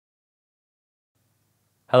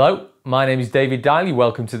Hello, my name is David Diley,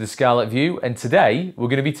 welcome to the Scarlet View, and today we're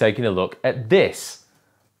going to be taking a look at this,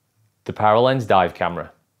 the Paralenz Dive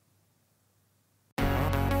Camera.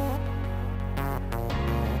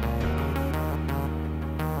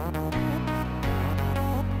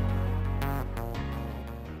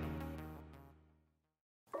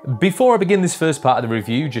 Before I begin this first part of the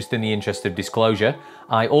review, just in the interest of disclosure,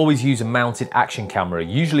 I always use a mounted action camera,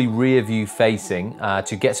 usually rear view facing,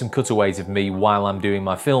 to get some cutaways of me while I'm doing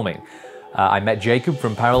my filming. I met Jacob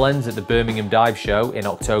from Paralenz at the Birmingham Dive Show in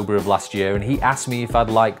October of last year, and he asked me if I'd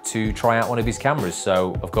like to try out one of his cameras.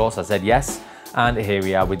 So of course I said yes, and here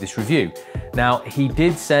we are with this review. Now, he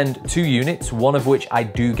did send 2 units, one of which I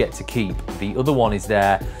do get to keep. The other one is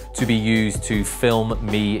there to be used to film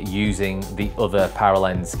me using the other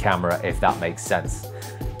Paralenz camera, if that makes sense.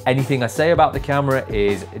 Anything I say about the camera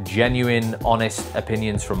is genuine, honest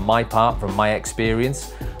opinions from my part, from my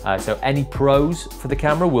experience. So any pros for the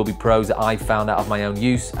camera will be pros that I found out of my own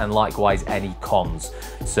use, and likewise any cons.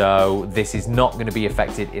 So this is not going to be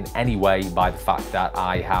affected in any way by the fact that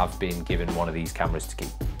I have been given one of these cameras to keep.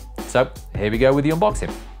 So here we go with the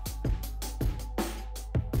unboxing.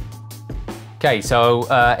 Okay, so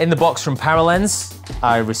in the box from Paralenz,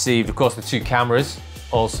 I received, of course, the 2 cameras,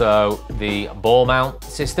 also the ball mount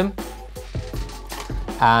system,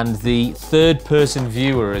 and the third-person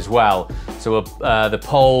viewer as well. So the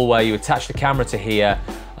pole where you attach the camera to here,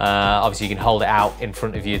 obviously you can hold it out in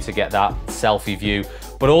front of you to get that selfie view,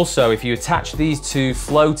 but also if you attach these 2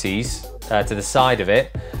 floaties to the side of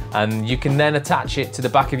it, and you can then attach it to the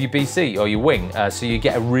back of your BC or your wing, so you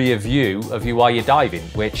get a rear view of you while you're diving,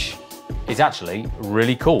 which is actually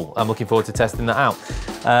really cool. I'm looking forward to testing that out.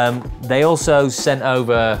 They also sent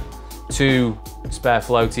over 2 spare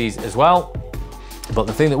floaties as well, but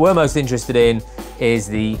the thing that we're most interested in is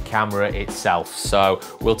the camera itself. So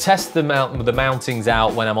we'll test the mountings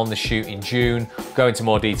out when I'm on the shoot in June, go into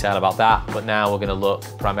more detail about that, but now we're gonna look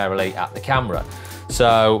primarily at the camera.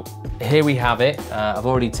 So here we have it. I've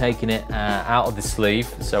already taken it out of the sleeve.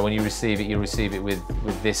 So when you receive it, you'll receive it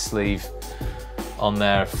with this sleeve on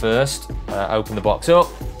there first. Open the box up,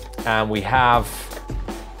 and we have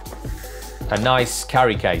a nice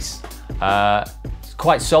carry case. It's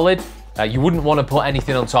quite solid. You wouldn't want to put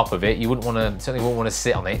anything on top of it. You certainly wouldn't want to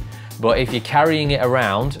sit on it. But if you're carrying it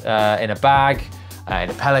around in a bag, in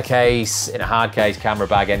a pellet case, in a hard case, camera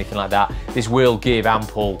bag, anything like that, this will give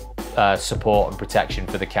ample support and protection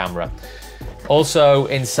for the camera. Also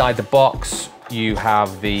inside the box, you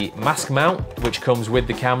have the mask mount, which comes with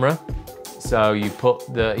the camera. So you put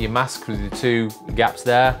your mask through the 2 gaps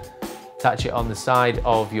there, attach it on the side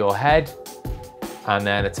of your head, and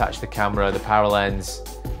then attach the camera, the Paralenz,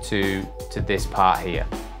 to this part here,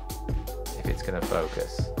 if it's going to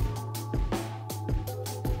focus.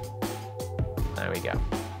 There we go.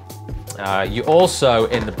 You also,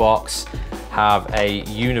 in the box, have a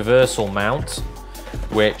universal mount,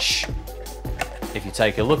 which, if you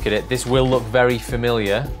take a look at it, this will look very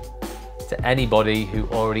familiar to anybody who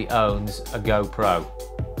already owns a GoPro.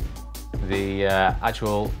 The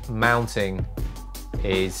actual mounting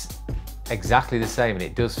is exactly the same, and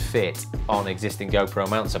it does fit on existing GoPro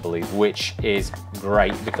mounts, I believe, which is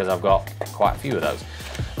great because I've got quite a few of those.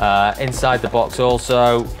 Inside the box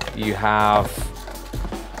also, you have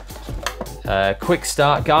a quick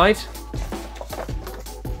start guide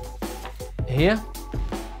here,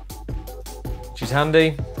 which is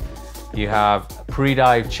handy. You have a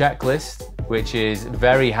pre-dive checklist, which is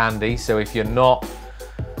very handy. So if you're not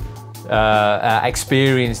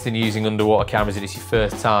experienced in using underwater cameras and it's your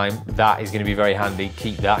first time, that is going to be very handy.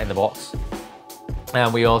 Keep that in the box.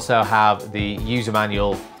 And we also have the user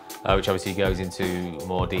manual, which obviously goes into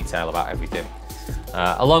more detail about everything.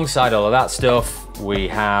 Alongside all of that stuff, we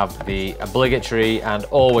have the obligatory and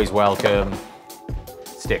always welcome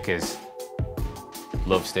stickers.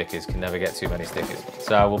 Love stickers, can never get too many stickers.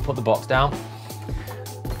 So we'll put the box down,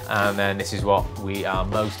 and then this is what we are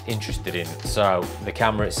most interested in. So the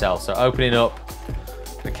camera itself. So opening up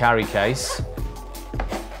the carry case,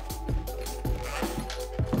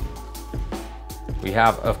 we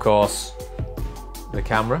have, of course, the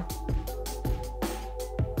camera.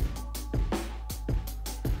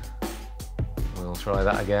 We'll try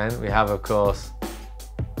that again. We have, of course,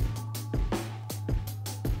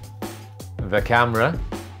 the camera.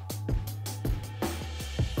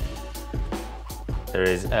 There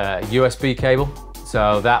is a USB cable,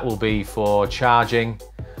 so that will be for charging,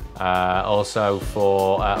 also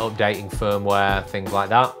for updating firmware, things like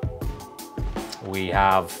that. We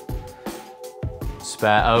have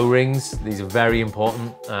spare O-rings. These are very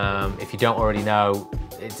important. If you don't already know,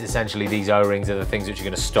 it's essentially these O-rings are the things which are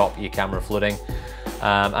going to stop your camera flooding.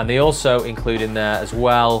 And they also include in there as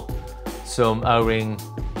well some O-ring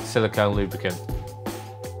silicone lubricant.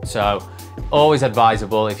 So always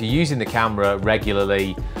advisable if you're using the camera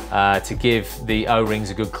regularly to give the O-rings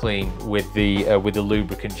a good clean with the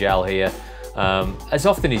lubricant gel here, as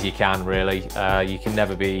often as you can. Really, you can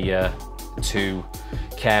never be too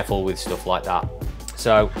careful with stuff like that.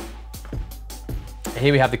 So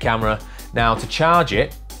here we have the camera. Now to charge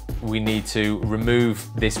it, we need to remove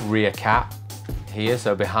this rear cap here,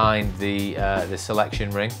 so behind the selection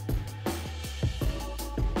ring.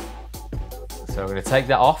 So we're going to take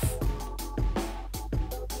that off.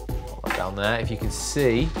 Put that down there. If you can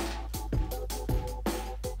see,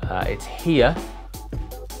 it's here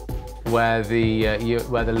where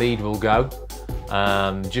the lead will go,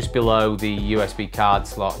 just below the USB card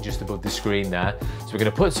slot, just above the screen there. So we're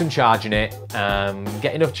going to put some charge in it,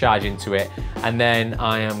 get enough charge into it, and then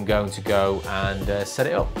I am going to go and set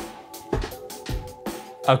it up.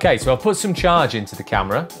 Okay, so I'll put some charge into the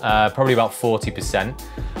camera, probably about 40%.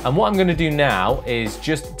 And what I'm going to do now is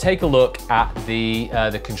just take a look at the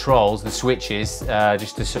controls, the switches,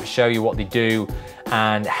 just to sort of show you what they do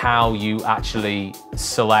and how you actually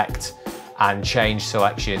select and change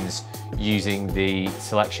selections using the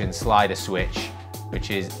selection slider switch, which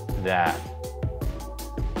is there.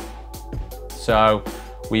 So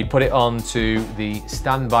we put it on to the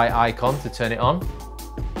standby icon to turn it on.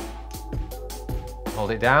 Hold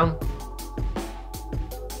it down.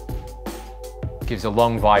 Gives a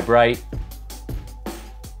long vibrate,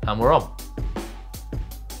 and we're on.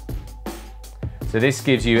 So this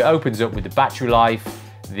gives you, it opens up with the battery life,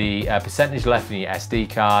 the percentage left in your SD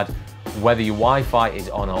card, whether your Wi-Fi is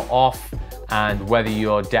on or off, and whether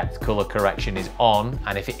your depth color correction is on,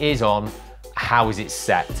 and if it is on, how is it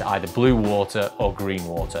set to either blue water or green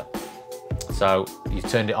water. So you've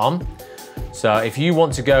turned it on. So if you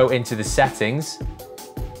want to go into the settings,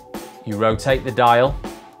 you rotate the dial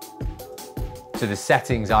to the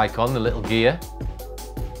settings icon, the little gear,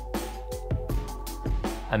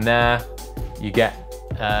 and there you get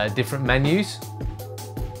different menus.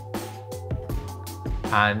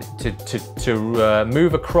 And to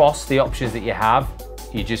move across the options that you have,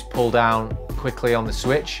 you just pull down quickly on the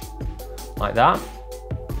switch like that,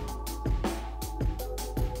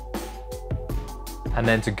 and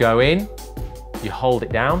then to go in, you hold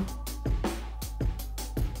it down.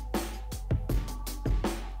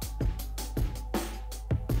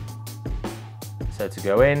 So to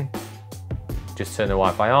go in, just turn the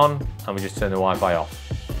Wi-Fi on, and we just turn the Wi-Fi off.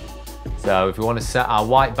 So if we want to set our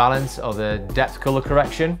white balance or the depth color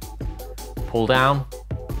correction, pull down.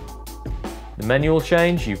 The menu will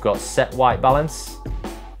change. You've got set white balance,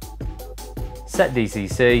 set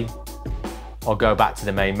DCC, or go back to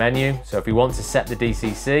the main menu. So if we want to set the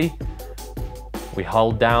DCC, we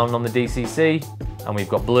hold down on the DCC, and we've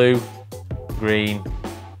got blue, green,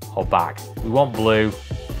 or back. We want blue.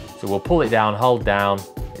 So we'll pull it down, hold down,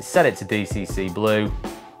 set it to DCC blue,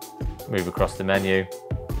 move across the menu,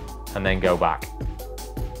 and then go back.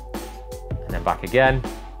 And then back again.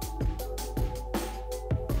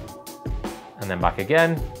 And then back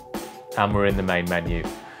again. And we're in the main menu.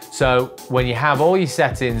 So when you have all your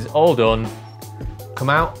settings all done,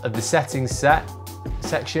 come out of the settings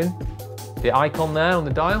section, the icon there on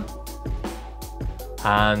the dial.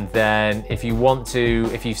 And then if you want to,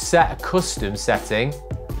 if you've set a custom setting,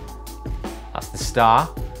 that's the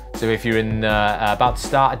star. So if you're about to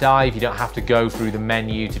start a dive, you don't have to go through the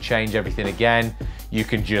menu to change everything again. You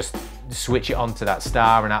can just switch it onto that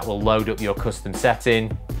star and that will load up your custom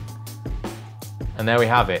setting. And there we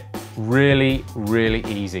have it. Really, really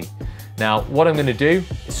easy. Now, what I'm gonna do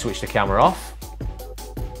is switch the camera off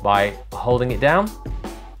by holding it down.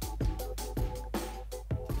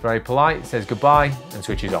 Very polite, it says goodbye and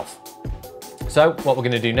switches off. So what we're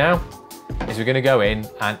gonna do now is we're going to go in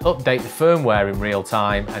and update the firmware in real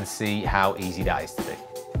time and see how easy that is to do.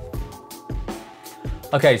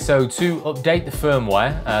 Okay, so to update the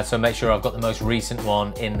firmware, so make sure I've got the most recent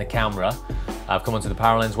one in the camera, I've come onto the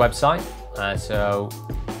Paralenz website, so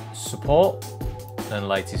support and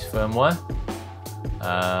latest firmware,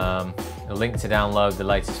 a link to download the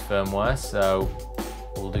latest firmware, so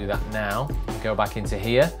we'll do that now. Go back into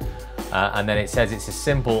here. And then it says it's as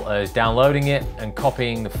simple as downloading it and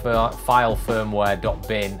copying the file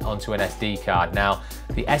firmware.bin onto an SD card. Now,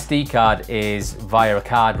 the SD card is via a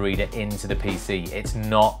card reader into the PC. It's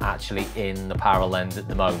not actually in the Paralenz at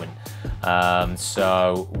the moment.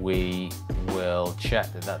 So we will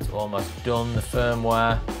check that that's almost done, the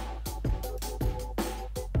firmware.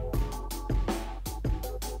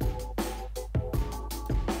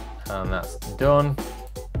 And that's done.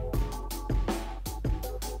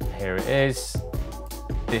 Here it is.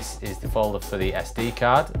 this is the folder for the SD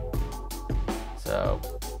card. So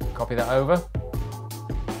copy that over.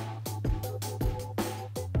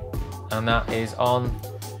 And that is on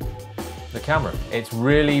the camera. It's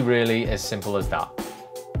really, really as simple as that.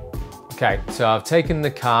 Okay, so I've taken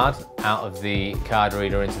the card out of the card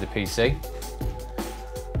reader into the PC.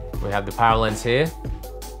 We have the Paralenz here.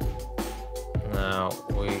 Now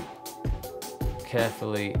we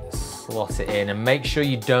carefully slot it in and make sure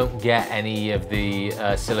you don't get any of the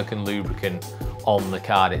silicone lubricant on the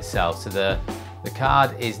card itself. So the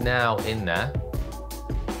card is now in there.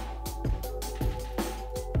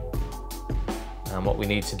 And what we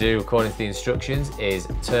need to do according to the instructions is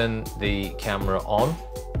turn the camera on.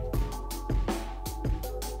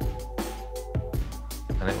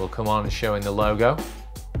 And it will come on showing the logo.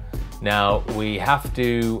 Now we have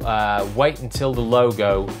to wait until the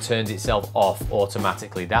logo turns itself off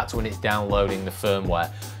automatically. That's when it's downloading the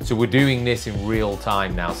firmware. So we're doing this in real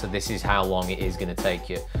time now, so this is how long it is going to take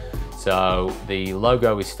you. So the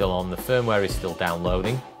logo is still on, the firmware is still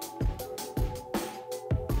downloading.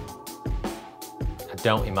 I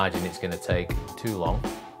don't imagine it's going to take too long.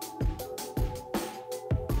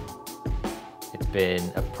 It's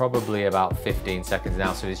been probably about 15 seconds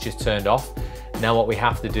now, so it's just turned off. Now what we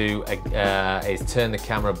have to do is turn the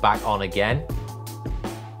camera back on again,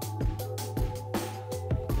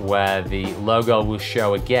 where the logo will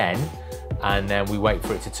show again, and then we wait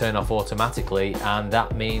for it to turn off automatically, and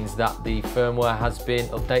that means that the firmware has been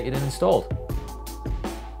updated and installed.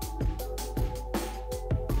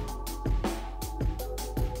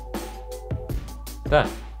 There.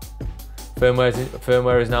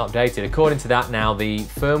 Firmware is now updated. According to that now, the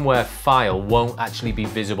firmware file won't actually be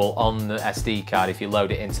visible on the SD card if you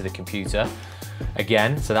load it into the computer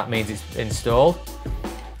again, so that means it's installed.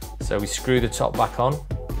 So we screw the top back on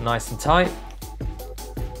nice and tight.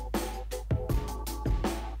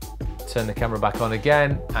 Turn the camera back on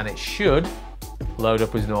again and it should load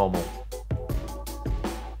up as normal.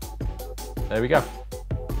 There we go.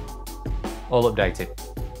 All updated.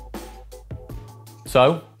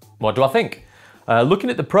 So, what do I think? Looking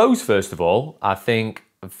at the pros first of all, I think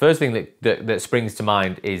the first thing that springs to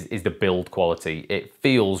mind is the build quality. It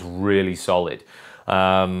feels really solid.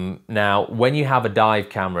 Now, when you have a dive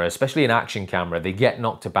camera, especially an action camera, they get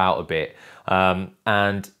knocked about a bit.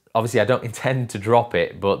 And obviously I don't intend to drop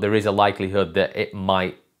it, but there is a likelihood that it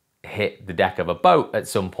might hit the deck of a boat at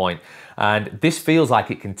some point. And this feels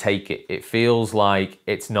like it can take it. It feels like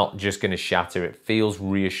it's not just going to shatter. It feels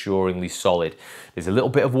reassuringly solid. There's a little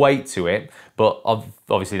bit of weight to it, but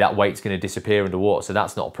obviously that weight's going to disappear underwater, so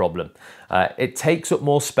that's not a problem. It takes up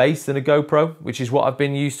more space than a GoPro, which is what I've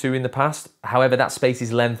been used to in the past. However, that space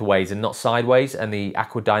is lengthways and not sideways, and the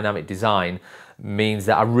aquadynamic design means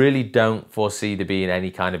that I really don't foresee there being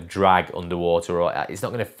any kind of drag underwater, or it's not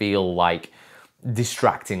going to feel like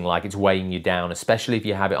distracting, like it's weighing you down, especially if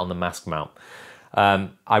you have it on the mask mount.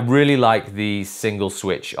 I really like the single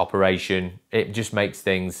switch operation. It just makes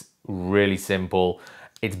things really simple.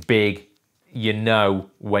 It's big, you know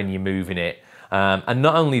when you're moving it. And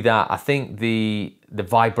not only that, I think the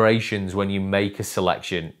vibrations when you make a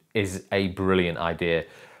selection is a brilliant idea.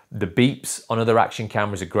 The beeps on other action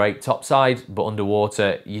cameras are great topside, but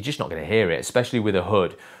underwater, you're just not going to hear it, especially with a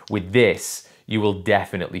hood. With this, you will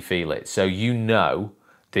definitely feel it. So you know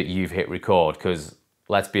that you've hit record, because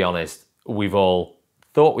let's be honest, we've all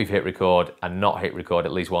thought we've hit record and not hit record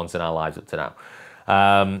at least once in our lives up to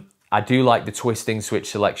now. I do like the twisting switch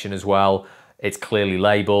selection as well. It's clearly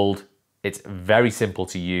labeled. It's very simple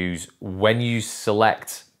to use. When you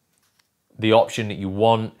select the option that you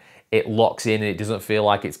want, it locks in and it doesn't feel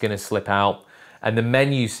like it's going to slip out. And the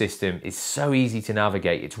menu system is so easy to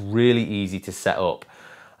navigate. It's really easy to set up.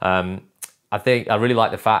 I really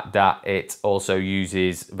like the fact that it also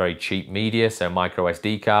uses very cheap media, so micro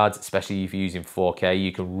SD cards, especially if you're using 4K,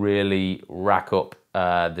 you can really rack up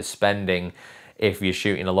the spending if you're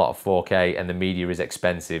shooting a lot of 4K and the media is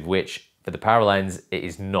expensive, which for the Paralenz, it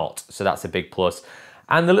is not. So that's a big plus.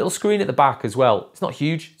 And the little screen at the back as well. It's not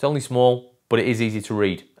huge, it's only small, but it is easy to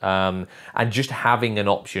read. And just having an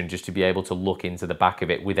option just to be able to look into the back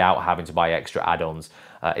of it without having to buy extra add-ons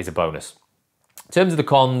is a bonus. In terms of the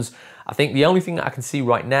cons, I think the only thing that I can see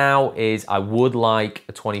right now is I would like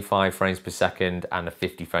a 25 frames per second and a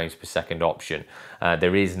 50 frames per second option.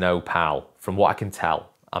 There is no PAL, from what I can tell.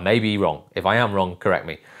 I may be wrong. If I am wrong, correct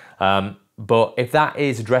me. But if that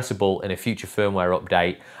is addressable in a future firmware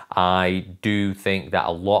update, I do think that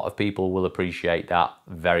a lot of people will appreciate that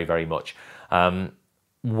very, very much.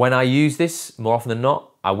 When I use this, more often than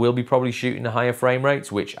not, I will be probably shooting the higher frame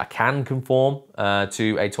rates, which I can conform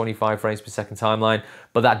to a 25 frames per second timeline,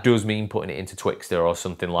 but that does mean putting it into Twixtor or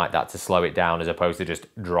something like that to slow it down as opposed to just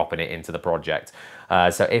dropping it into the project.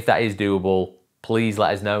 So if that is doable, please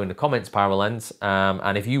let us know in the comments, Paralenz.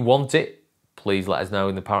 And if you want it, please let us know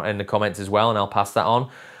in the comments as well, and I'll pass that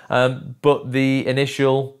on. But the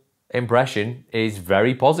initial impression is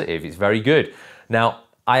very positive. It's very good. Now,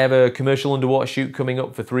 I have a commercial underwater shoot coming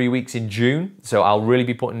up for 3 weeks in June, so I'll really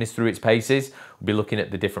be putting this through its paces. We'll be looking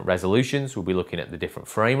at the different resolutions, we'll be looking at the different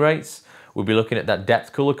frame rates, we'll be looking at that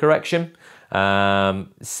depth color correction,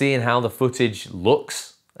 seeing how the footage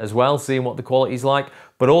looks as well, seeing what the quality is like,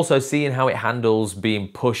 but also seeing how it handles being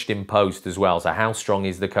pushed in post as well. So how strong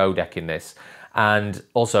is the codec in this? And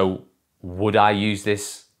also, would I use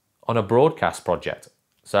this on a broadcast project?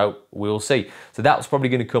 So we'll see. So that's probably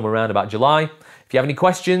going to come around about July. If you have any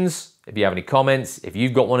questions, if you have any comments, if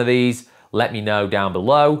you've got one of these, let me know down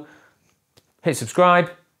below. Hit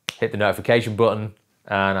subscribe, hit the notification button,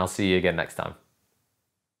 and I'll see you again next time.